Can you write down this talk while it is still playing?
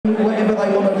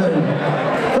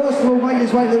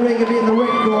his way to the ring, he'll be in the red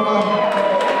corner.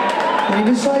 Didn't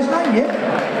even say his name yet.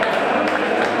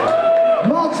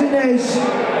 Martinez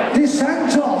de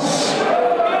Santos.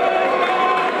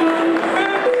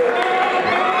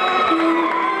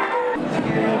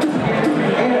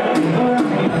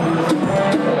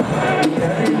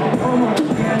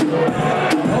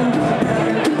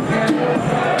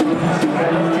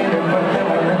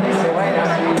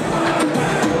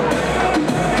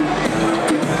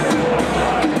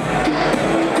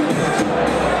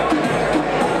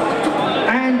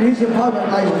 His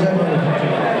opponent, ladies and gentlemen,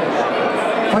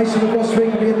 facing across the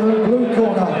ring will be in the blue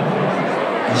corner,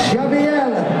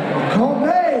 Javier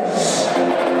Gomez.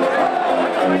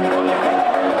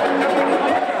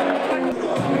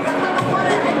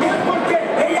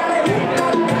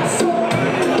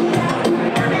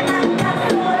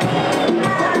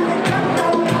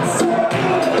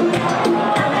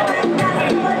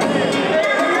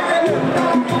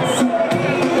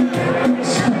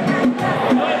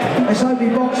 Let's hope he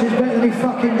boxes better than he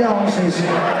fucking dances.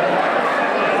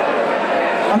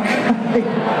 Okay.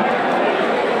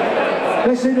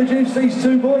 Let's introduce these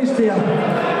two boys to you.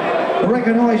 I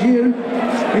recognise you.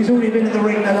 He's already been in the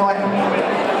ring tonight.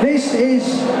 This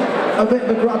is a bit of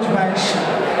a grudge match.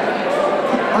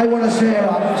 They want to tear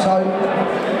up, so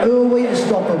who are we to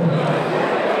stop them?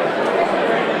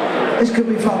 This could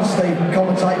be fun, Steve,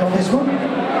 commentating on this one.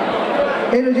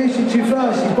 Introducing to you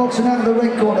first, he's boxing out of the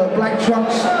red corner, black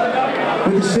trunks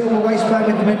with the silver waistband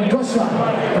with Mendoza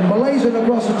and Malaysia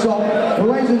across the top.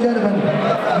 Ladies and gentlemen,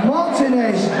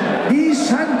 Martinez de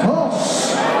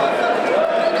Santos.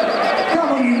 Come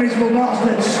on, you miserable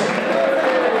bastards.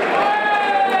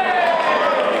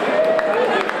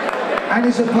 And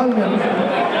his opponent,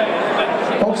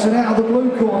 boxing out of the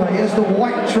blue corner, he has the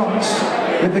white trunks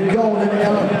with the gold and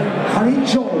yellow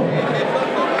Hanichol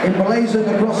in Malaysia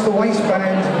across the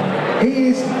waistband. He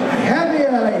is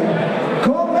Javier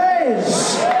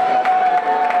Gomez.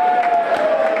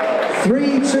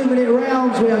 3 2-minute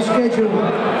rounds we are scheduled.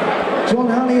 John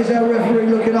Honey is our referee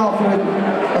looking after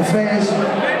affairs.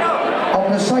 I'm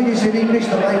going to say this in English,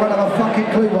 that they won't have a fucking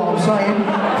clue what I'm saying.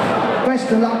 Best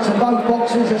of luck to both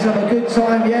boxers. Let's have a good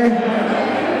time, yeah?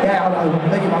 Yeah, I know.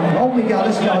 Thank you, man. On we go,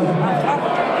 let's go.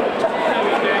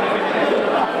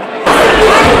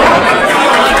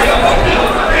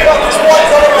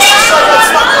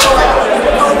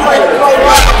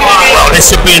 Well, this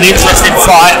should be an interesting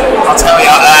fight, I'll tell you.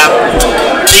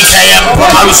 DKM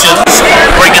Promotions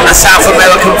bringing the South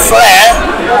American flair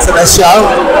to their show.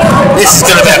 This is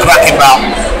going to be a cracking bout.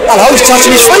 Hello, he's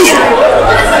touching his feet.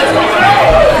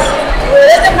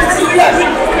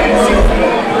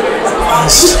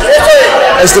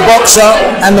 There's the boxer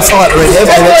and the fighter in here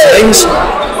by the looks of things.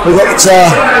 We've got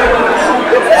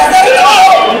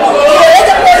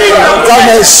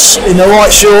Gomez in the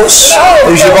white shorts,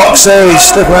 who's your boxer, he's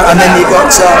stepping out, and then you've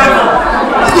got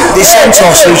De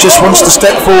Santos, who just wants to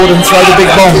step forward and throw the big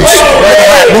bombs.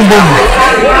 Boom, boom.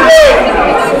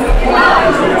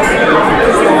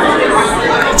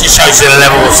 It just shows you the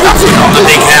level of stuff on the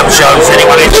DKM shows.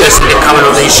 Anyone interested in coming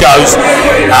on these shows,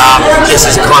 this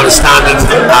is the kind of standard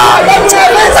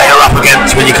that you're up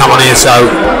against when you come on here, so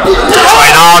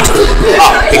train hard.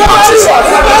 Oh, big punches.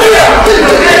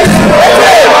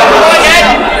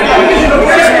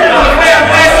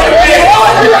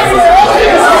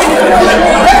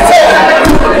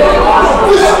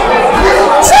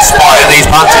 Spotting these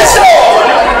punches.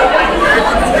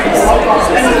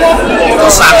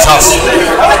 Santos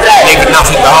leaving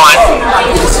nothing behind.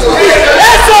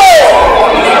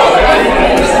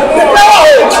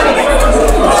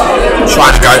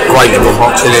 Trying to go great in the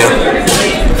boxing here.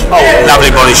 Oh,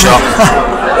 lovely body shot.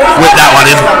 Whip that one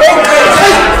in.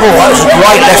 Oh, that was a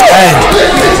great left hand.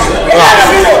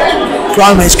 Oh.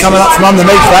 Gomez coming up from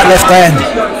underneath that left hand.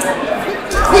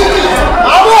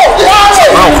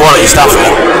 Oh, quality stuff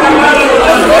here.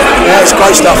 Yeah, it's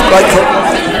great stuff, great cook.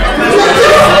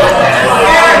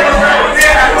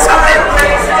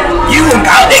 You won't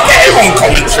go there, get every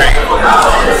commentary.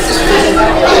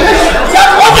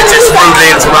 We're just rudely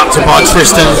interrupted by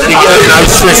Tristan. You know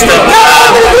Tristan.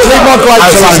 Leave my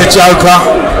grapes alone. He's a joker.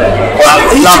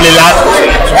 Lovely lad.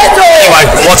 Anyway,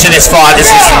 watching this fight,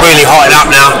 this is really hotting up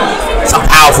now. Some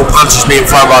powerful punches being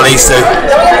thrown by these two.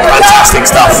 Fantastic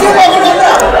stuff.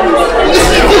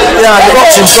 Yeah, the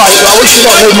boxing's great, but I wish you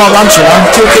got to leave my lunch, you know.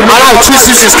 I know,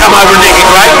 Tristan's just come over and eating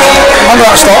great. I'm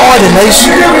going to start riding these.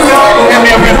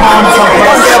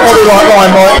 Body like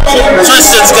mine, Mike.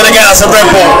 Tristan's going to get us a Red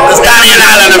Bull, because Danny and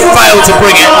Alan have failed to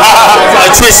bring it. So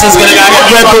Tristan's going to go get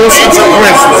Red Bulls and some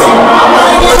drinks.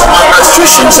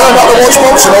 Tristan turned up to watch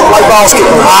boxing or play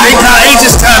basketball. He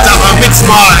just turned up with a big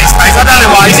smile on his face. I don't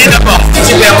know why, he's in the box. He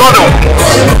should be a model.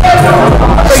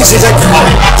 I think he's a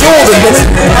Jordan, didn't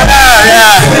he?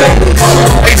 Yeah.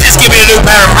 He just give me a new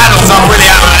pair of paddles. I'm really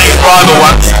happy with these rival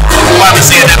ones. We'll have to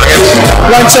see them again.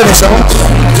 Playing tennis, someone?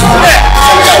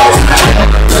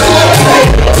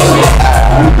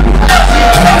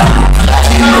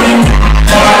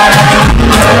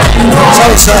 So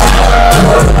it's an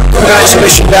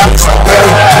exhibition down.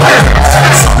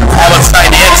 I would say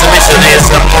the exhibition is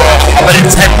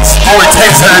more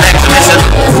intense than an exhibition.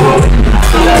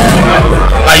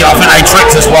 I think they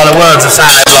tricked us while the words are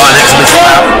sounding like an exhibition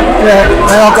now. Yeah,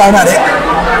 they are going at it.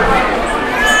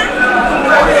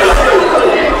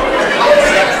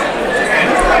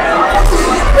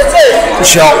 Good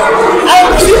shot.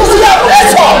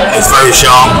 It's very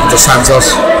sharp, Dos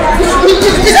Santos.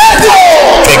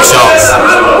 Big shots.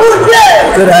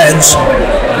 Good hands.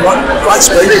 Right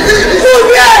speed.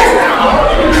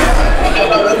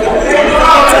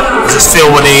 Is it still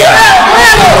when he...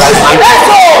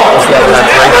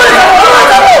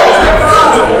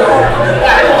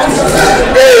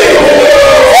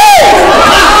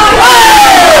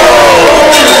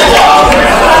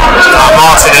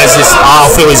 Martinez is, I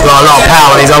feel he's got a lot of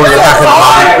power and he's holding it back at the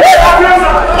moment.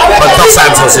 But Dos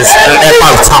Santos is, they're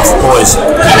both tough boys.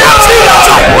 Absolutely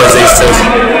tough boys, these two.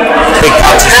 Big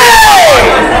punches.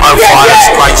 Both fighters,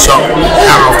 great shot.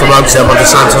 Out off the ropes there by Dos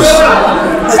Santos.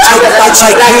 They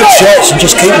take huge shots and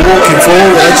just keep walking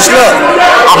forward. They just look.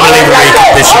 Unbelievably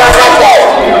conditioned.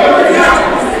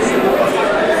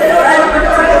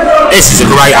 This is a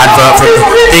great advert for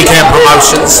DKM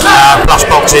Promotions, Plus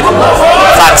Boxing.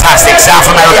 Fantastic South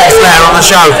American flair on the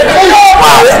show.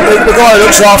 Wow. The guy who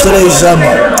looks after these down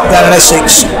in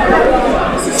Essex,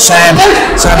 Sam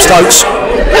Stokes.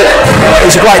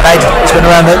 He's a great lad. He's been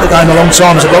around the game a long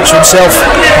time as a boxer himself,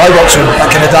 pro boxer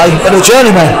back in the day, but a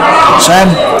journeyman.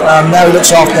 Sam, now he does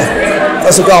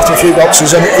look after a few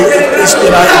boxers, and it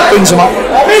brings them up.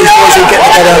 These boys who get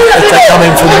together, if they come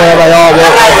in from where they are,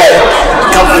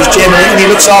 come to his gym, and he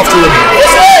looks after them.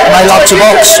 And they love to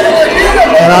box.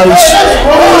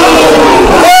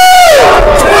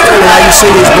 You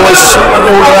see these boys all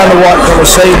around the white collar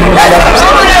scene.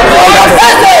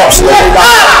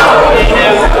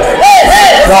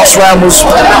 Last round was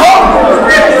all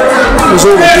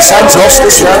Dos Santos.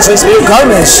 This round seems to be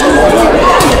Gomez.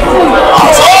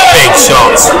 Big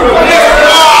shots.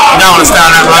 You don't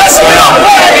understand that much,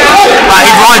 but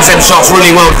he rides them shots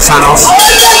really well, Dos Santos.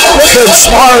 Look at them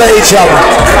smile at each other.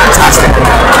 Fantastic.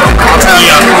 I'll tell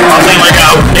you, I think we get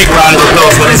a big round of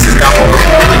applause when this is done.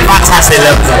 Fantastic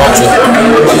levels of boxing.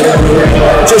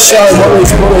 Just showing what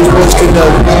these boys can do.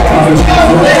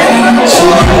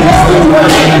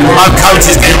 My coach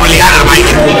is getting really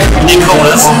animated in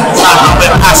corners, so I'm a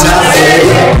bit passive.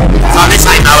 So this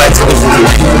ain't no exhibition.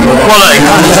 Quality.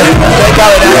 They're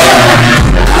going at it.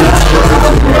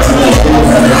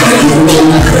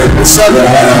 So,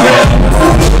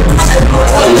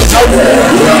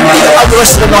 the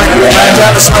rest of the night pans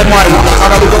out the same way. I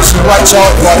know we've got some great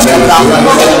title fights coming up.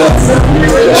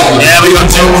 Yeah, we've got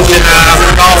George in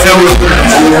Garfield.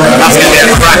 That's going to be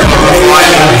a crack on the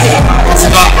fight.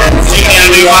 We've got Gino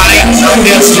Newani,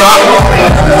 Neil Struck,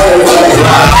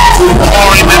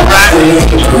 Ori Membran,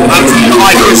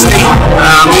 Hi Christie.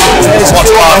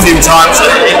 Watched quite a few times.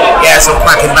 Yeah, some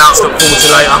cracking bouts to look forward to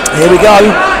later. Here we go,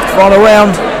 final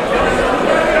round.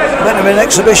 Meant to be an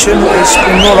exhibition, it's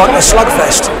been more like a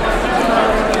slugfest.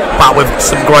 But with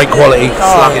some great quality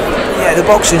slugging. Yeah, the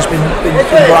boxing's been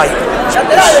great.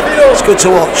 It's good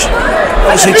to watch.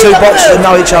 Obviously, two boxers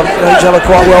know each other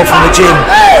quite well from the gym.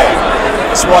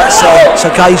 That's why it's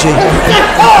so cagey.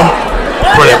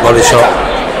 Brilliant body shot.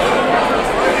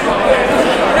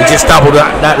 He just doubled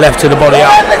that left to the body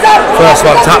up. First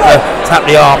one tapped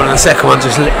the arm, and the second one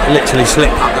just literally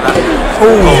slipped under that.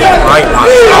 Ooh. Great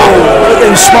nice. Look at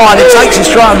him smile. He takes his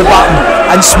straight on the button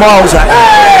and smiles at him.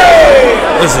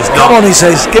 This is Come on, he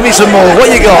says. Give me some more.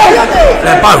 What you got?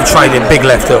 They're both trading big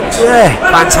left hooks. Yeah.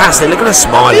 Fantastic. Look at the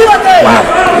smile. Wow.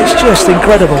 It's just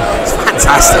incredible. It's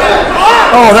fantastic.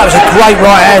 Oh, that was a great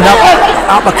right hand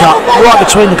uppercut right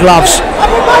between the gloves.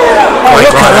 Oh,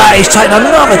 look at that. He's taking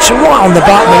another right on the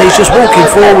button, and he's just walking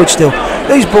forward still.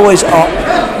 These boys are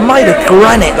made of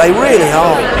granite. They really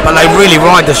are. But they really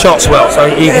ride the shots well. So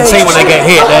you can see when they get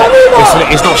hit,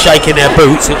 it's not shaking their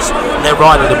boots. They're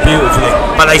riding them beautifully.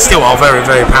 But they still are very,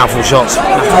 very powerful shots. You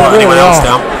have to put anyone else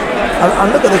down.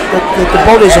 And look at the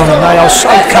bodies on them, they are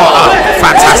so cut up.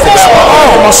 Fantastic.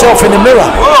 Oh, myself in the mirror.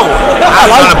 Whoa!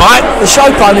 Hello. Bite. The show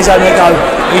pony's having a go.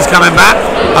 He's coming back.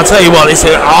 I'll tell you what,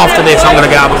 after this, I'm going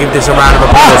to get up and give this a round of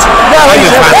applause. He's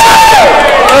fantastic.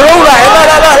 They're all at him.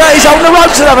 Look, he's on the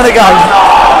ropes and having a go.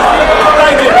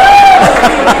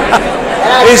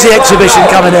 Here's the exhibition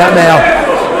coming out now.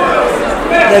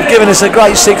 They've given us a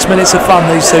great 6 minutes of fun,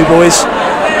 these two boys.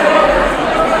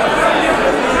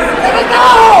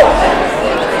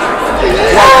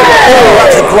 Oh,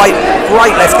 that's a great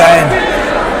left hand.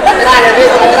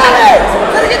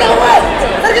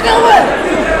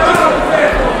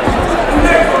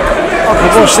 I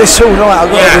could watch this all night,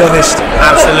 I've got to be honest.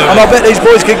 Absolutely. And I bet these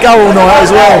boys could go all night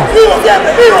as well.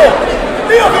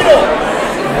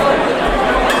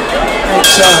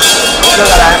 It's, look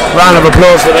at that. Round of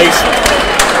applause for these.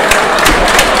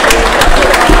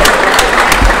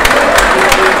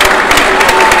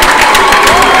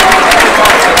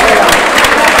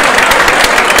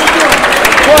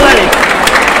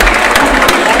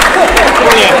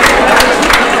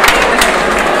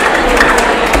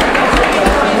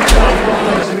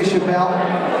 Exhibition bout.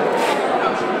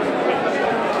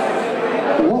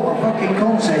 What a fucking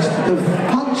contest. The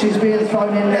punches being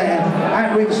thrown in there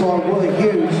at ringside were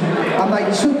huge, and they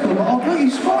took them. Oh, look,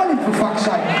 he's smiling for fuck's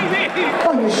sake.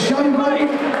 Oh, you're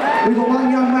showboating. We've got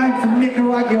one young man from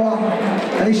Nicaragua,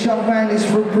 and this young man is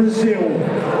from Brazil.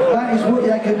 That is what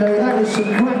they can do. That was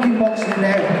some cracking boxing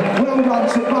there. Well done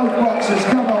to both boxers.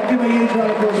 Come on, give me a huge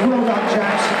round of applause. Well done,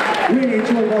 chaps.